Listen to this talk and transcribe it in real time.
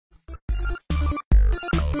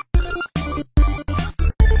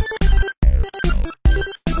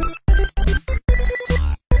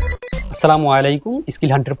আসসালামু আলাইকুম।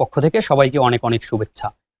 স্কিল হান্টের পক্ষ থেকে সবাইকে অনেক অনেক শুভেচ্ছা।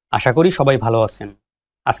 আশা করি সবাই ভালো আছেন।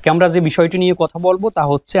 আজকে আমরা যে বিষয়টি নিয়ে কথা বলবো তা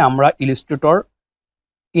হচ্ছে আমরা ইলাস্ট্রেটর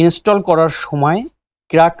ইনস্টল করার সময়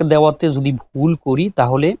ক্র্যাক দেওয়াতে যদি ভুল করি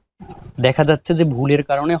তাহলে দেখা যাচ্ছে যে ভুলের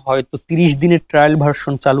কারণে হয়তো 30 দিনের ট্রায়াল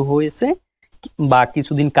ভার্সন চালু হয়েছে বা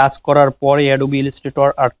কিছুদিন কাজ করার পরে অ্যাডোবি ইলাস্ট্রেটর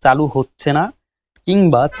আর চালু হচ্ছে না,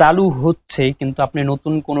 কিংবা চালু হচ্ছে কিন্তু আপনি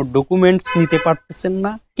নতুন কোনো ডকুমেন্টস নিতে পারতেছেন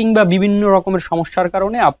না, কিংবা বিভিন্ন রকমের সমস্যার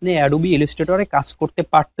কারণে আপনি অ্যাডোবি ইলাস্ট্রেটরে কাজ করতে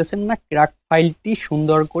পারতেছেন না। ক্র্যাক ফাইলটি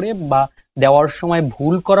সুন্দর করে বা দেওয়ার সময়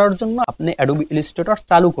ভুল করার জন্য আপনি অ্যাডোবি ইলাস্ট্রেটর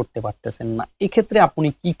চালু করতে পারতেছেন না। এক্ষেত্রে আপনি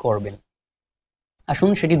কি করবেন আসুন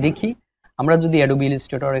সেটি দেখি। আমরা যদি অ্যাডোবি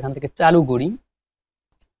ইলাস্ট্রেটর এখান থেকে চালু করি,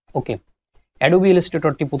 ওকে, অ্যাডোবি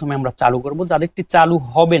ইলাস্ট্রেটরটি প্রথমে আমরা চালু করব। যাদেরটি চালু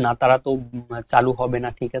হবে না তারা তো চালু হবে না,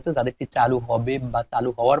 ঠিক আছে। যাদেরটি চালু হবে বা চালু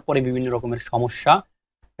হওয়ার পরে বিভিন্ন রকমের সমস্যা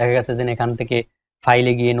দেখা গেছে যে এখান থেকে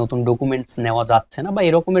ফাইলে গিয়ে নতুন ডকুমেন্টস নেওয়া যাচ্ছে না, বা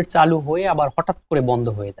এরকমের চালু হয়ে আবার হঠাৎ করে বন্ধ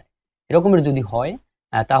হয়ে যায়, এরকমের যদি হয়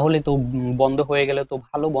তাহলে তো বন্ধ হয়ে গেলে তো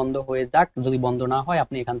ভালো, বন্ধ হয়ে যাক। যদি বন্ধ না হয়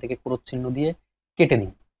আপনি এখান থেকে ক্রস চিহ্ন দিয়ে কেটে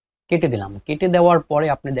দিন। কেটে দিলাম। কেটে দেওয়ার পরে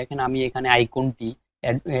আপনি দেখেন আমি এখানে আইকনটি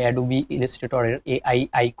অ্যাডোবি ইলাস্ট্রেটরের এই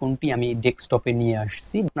আইকনটি আমি ডেস্কটপে নিয়ে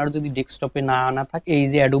আসছি। আপনার যদি ডেস্কটপে না আনা থাকে, এই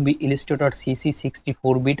যে অ্যাডোবি ইলাস্ট্রেটর CC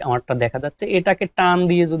 64 বিট আমারটা দেখা যাচ্ছে, এটাকে টান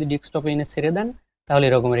দিয়ে যদি ডেস্কটপে এনে ছেড়ে দেন তাহলে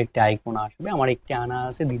এরকমের একটি আইকন আসবে। আমার একটি আনা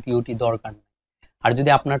আছে, দ্বিতীয়টি দরকার নেই। আর যদি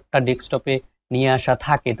আপনারটা ডেস্কটপে নিয়ে আসা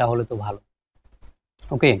থাকে তাহলে তো ভালো।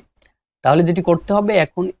 ওকে, তাহলে যেটি করতে হবে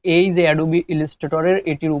এখন, এই যে অ্যাডোবি ইলাস্ট্রেটরের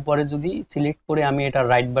এটির উপরে যদি সিলেক্ট করে আমি এটা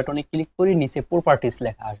রাইট বাটনে ক্লিক করি, নিচে প্রপার্টিস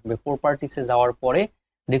লেখা আসবে। প্রপার্টিসে যাওয়ার পরে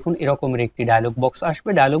দেখুন এরকমের একটি ডায়লগ বক্স আসবে।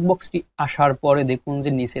 ডায়লগ বক্সটি আসার পরে দেখুন যে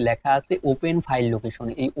নিচে লেখা আছে ওপেন ফাইল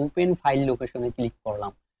লোকেশনে। এই ওপেন ফাইল লোকেশনে ক্লিক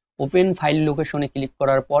করলাম। ওপেন ফাইল লোকেশনে ক্লিক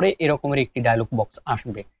করার পরে এরকমের একটি ডায়লগ বক্স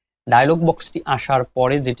আসবে। ডায়লগ বক্সটি আসার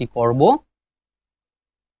পরে যেটি করব,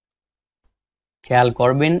 খেয়াল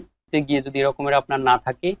করবেন গিয়ে যদি এরকমের আপনার না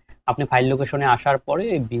থাকে, আপনি ফাইল লোকেশনে আসার পরে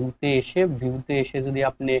ভিউতে এসে যদি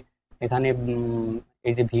আপনি এখানে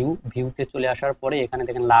এই যে ভিউতে চলে আসার পরে এখানে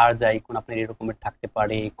দেখেন লার্জ আইকন আপনার এরকমের থাকতে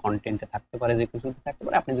পারে, কন্টেন্টে থাকতে পারে, যে কিছু থাকতে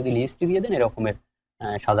পারে। আপনি যদি লিস্ট দিয়ে দেন এরকমের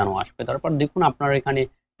সাজানো আসবে। তারপর দেখুন আপনার এখানে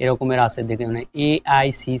এরকমের আছে, দেখুন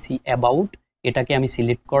AICC অ্যাবাউট, এটাকে আমি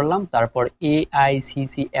সিলেক্ট করলাম। তারপর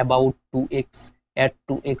AICC about 2x add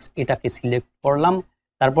 2x এটাকে সিলেক্ট করলাম।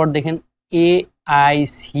 তারপর দেখেন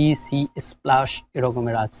AICC স্প্লাশ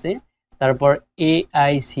এরকমের আছে। তারপর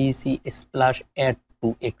AICC স্প্লাশ অ্যাড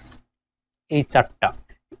 2x,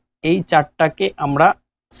 এই চারটাকে আমরা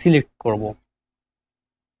সিলেক্ট করব।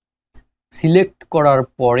 সিলেক্ট করার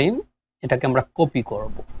পরে এটাকে আমরা কপি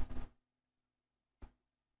করব।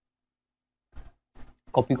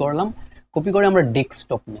 কপি করলাম। কপি করে আমরা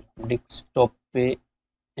ডেস্কটপ নিলাম, ডেস্কটপে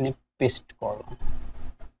এনে পেস্ট করলাম।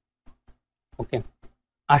 ওকে,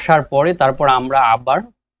 আসার পরে তারপর আমরা আবার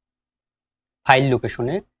ফাইল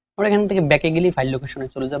লোকেশনে, আমরা এখান থেকে ব্যাকে গেলেই ফাইল লোকেশনে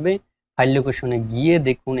চলে যাবে। ফাইল লোকেশনে গিয়ে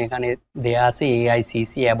দেখুন এখানে দেয়া আছে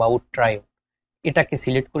AICC অ্যাবাউট ট্রায়াউট, এটাকে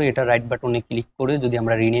সিলেক্ট করে এটা রাইট বাটনে ক্লিক করে যদি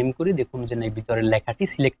আমরা রিনেম করি, দেখুন যে এই ভিতরের লেখাটি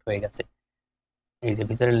সিলেক্ট হয়ে গেছে। এই যে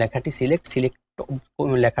ভিতরের লেখাটি সিলেক্ট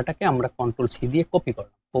লেখাটাকে আমরা কন্ট্রোল C দিয়ে কপি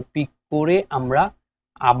করলাম। কপি করে আমরা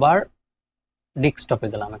আবার ডেস্কটপে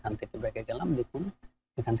গেলাম, এখান থেকে ব্যাকে গেলাম, দেখুন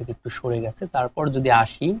এখান থেকে একটু সরে গেছে। তারপর যদি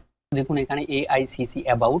আসি দেখুন এখানে AICC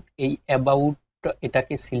অ্যাবাউট, এই অ্যাবাউট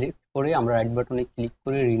এটাকে সিলেক্ট করে আমরা রাইট বাটনে ক্লিক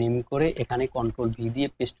করে রিনেম করে এখানে কন্ট্রোল V দিয়ে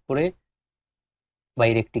পেস্ট করে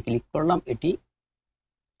বাইরে একটি ক্লিক করলাম, এটি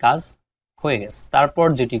কাজ হয়ে গেছে। তারপর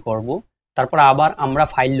যেটি করব, তারপর আবার আমরা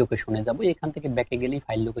ফাইল লোকেশনে যাব। এখান থেকে ব্যাকে গেলেই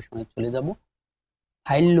ফাইল লোকেশনে চলে যাব।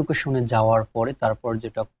 ফাইল লোকেশনে যাওয়ার পরে তারপর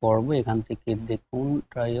যেটা করব, এখান থেকে দেখুন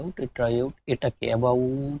ট্রাইআউট এটাকে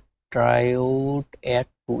অ্যাবাউট ট্রাইআউট অ্যাড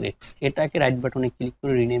 2x, এটাকে রাইট বাটনে ক্লিক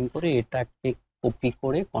করে রিনেম করে এটাকে কপি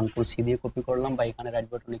করে কন্ট্রোল C দিয়ে কপি করলাম, বা এখানে রাইট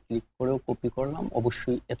বাটনে ক্লিক করেও কপি করলাম।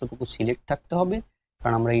 অবশ্যই এতটুকু সিলেক্ট থাকতে হবে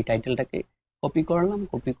কারণ আমরা এই টাইটেলটাকে কপি করলাম।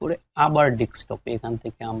 কপি করে আবার ডেস্কটপে, এখান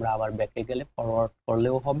থেকে আমরা আবার ব্যাকে গেলে ফরওয়ার্ড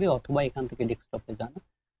করলেও হবে, অথবা এখান থেকে ডেস্কটপে যান।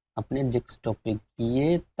 আপনি ডেস্কটপে গিয়ে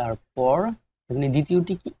তারপর এখানে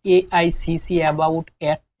দ্বিতীয়টি কি AICC অ্যাবাউট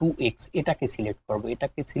অ্যাড 2x, এটাকে সিলেক্ট করব।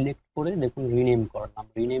 এটাকে সিলেক্ট করে দেখুন রিনেম করলাম।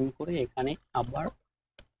 রিনেম করে এখানে আবার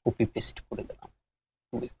কপি পেস্ট করে দিলাম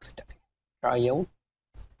 2xটাকে ট্রাইআউট,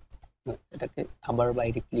 এটাকে আবার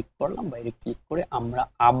বাইরে ক্লিক করলাম। বাইরে ক্লিক করে আমরা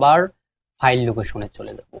আবার ফাইল লোকেশনে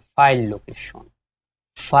চলে যাব। ফাইল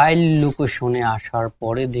লোকেশনে আসার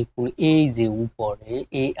পরে দেখুন এই যে উপরে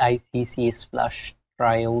AICC স্প্লাশ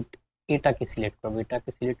ট্রাইআউট, এটাকে সিলেক্ট করব। এটাকে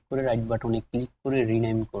সিলেক্ট করে রাইট বাটনে ক্লিক করে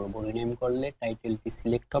রিনেম করব। রিনেম করলে টাইটেলটি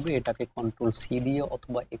সিলেক্ট হবে। এটাকে কন্ট্রোল C দিয়ে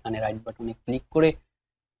অথবা এখানে রাইট বাটনে ক্লিক করে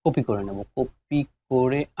কপি করে নেব। কপি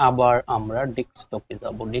করে আবার আমরা ডেস্কটপে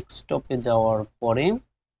যাব। ডেস্কটপে যাওয়ার পরে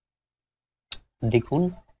দেখুন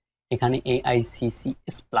এখানে AICC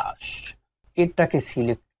স্প্ল্যাশ এটাকে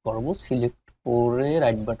সিলেক্ট করব। সিলেক্ট করে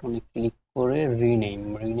রাইট বাটনে ক্লিক করে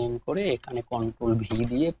রিনেম করে এখানে কন্ট্রোল ভি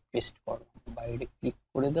দিয়ে পেস্ট করব। বাইরে ক্লিক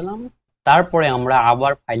করে দিলাম। তারপরে আমরা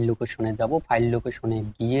আবার ফাইল লোকেশনে যাব। ফাইল লোকেশনে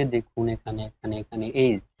গিয়ে দেখুন এখানে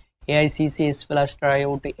এই AICC splash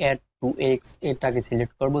ট্রাইআউট add to x এটাকে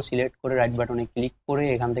সিলেক্ট করব। সিলেক্ট করে রাইট বাটনে ক্লিক করে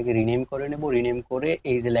এখান থেকে রিনেম করে নেব। রিনেম করে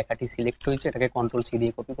এই যে লেখাটি সিলেক্ট হয়েছে এটাকে কন্ট্রোল সি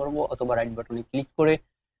দিয়ে কপি করব, অথবা রাইট বাটনে ক্লিক করে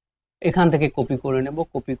এখান থেকে কপি করে নেব।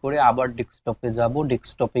 কপি করে আবার ডেস্কটপে যাব।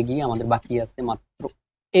 ডেস্কটপে গিয়ে আমাদের বাকি আছে মাত্র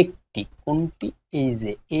একটি, কোনটি? এই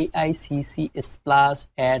যে AICC splash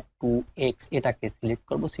add to x এটাকে সিলেক্ট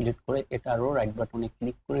করব। সিলেক্ট করে এটারও রাইট বাটনে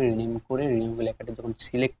ক্লিক করে রিনেম লেখাটি যখন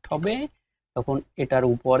সিলেক্ট হবে তখন এটার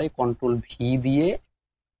উপরে কন্ট্রোল ভি দিয়ে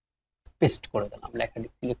পেস্ট করে দিলাম। লেখাটি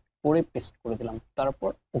সিলেক্ট করে পেস্ট করে দিলাম, তারপর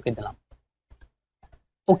ওকে দিলাম।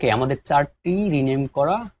 ওকে, আমাদের চার্টটি রিনেম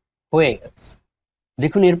করা হয়ে গেছে।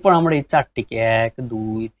 দেখুন এরপর আমরা এই চারটিকে 1 2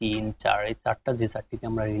 3 4 এই চারটা যে চারটিকে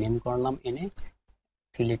আমরা রিনেম করলাম এনে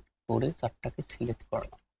সিলেক্ট করে চারটাকে সিলেক্ট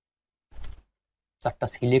করলাম। চারটা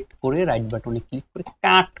সিলেক্ট করে রাইট বাটনে ক্লিক করে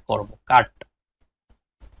কাট করব।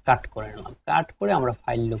 কাট করে নিলাম। কাট করে আমরা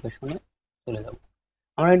ফাইল লোকেশনে চলে যাব।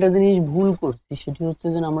 আমরা একটা জিনিস ভুল করছি, সেটি হচ্ছে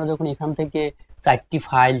যে আমরা যখন এখান থেকে চারটি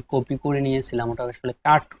ফাইল কপি করে নিয়েছিলাম ওটা আসলে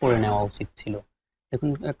কাট করে নেওয়া উচিত ছিল। দেখুন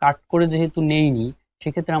কাট করে যেহেতু নেইনি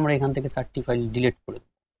সেক্ষেত্রে আমরা এখান থেকে চারটি ফাইল ডিলিট করে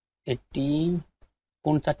দেব। এটি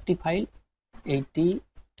কোন চারটি ফাইল? এইটি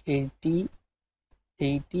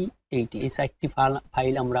এই চারটি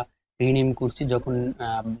ফাইল আমরা রিনেম করছি। যখন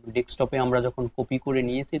ডেস্কটপে আমরা যখন কপি করে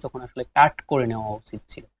নিয়েছি তখন আসলে কাট করে নেওয়া উচিত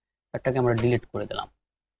ছিল। চারটাকে আমরা ডিলিট করে দিলাম।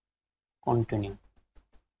 কন্টিনিউ।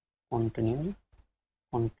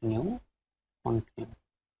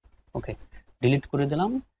 ওকে, ডিলিট করে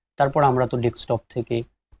দিলাম। তারপর আমরা তো ডেস্কটপ থেকে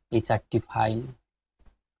এই চারটি ফাইল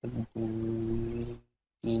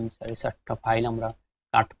 4টা ফাইল আমরা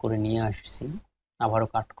কাট করে নিয়ে আসছি। আবারও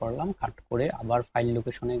কাট করলাম। কাট করে আবার ফাইল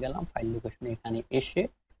লোকেশনে গেলাম। ফাইল লোকেশনে এখানে এসে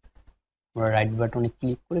আমরা রাইট বাটনে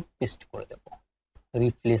ক্লিক করে পেস্ট করে দেব।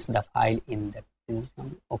 Replace the file in that position.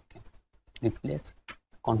 Okay, replace,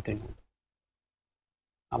 continue,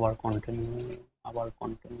 আবার কন্টিনিউ।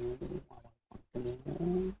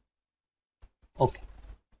 ওকে,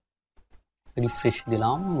 রিফ্রেশ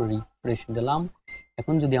দিলাম।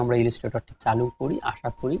 এখন যদি আমরা ইলাস্ট্রেটরটি চালু করি, আশা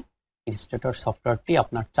করি ইলাস্ট্রেটর সফটওয়্যারটি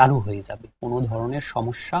আপনার চালু হয়ে যাবে, কোনো ধরনের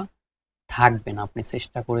সমস্যা থাকবে না। আপনি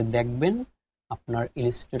চেষ্টা করে দেখবেন, আপনার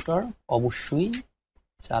ইলাস্ট্রেটর অবশ্যই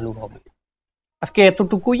চালু হবে। আজকে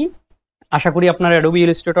এতটুকুই। আশা করি আপনার অ্যাডোবি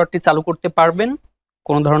ইলাস্ট্রেটরটি চালু করতে পারবেন,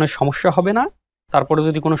 কোনো ধরনের সমস্যা হবে না। তারপরে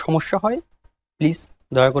যদি কোনো সমস্যা হয় প্লিজ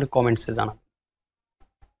দয়া করে কমেন্টসে জানান।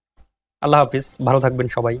 আল্লাহ হাফিজ, ভালো থাকবেন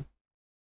সবাই।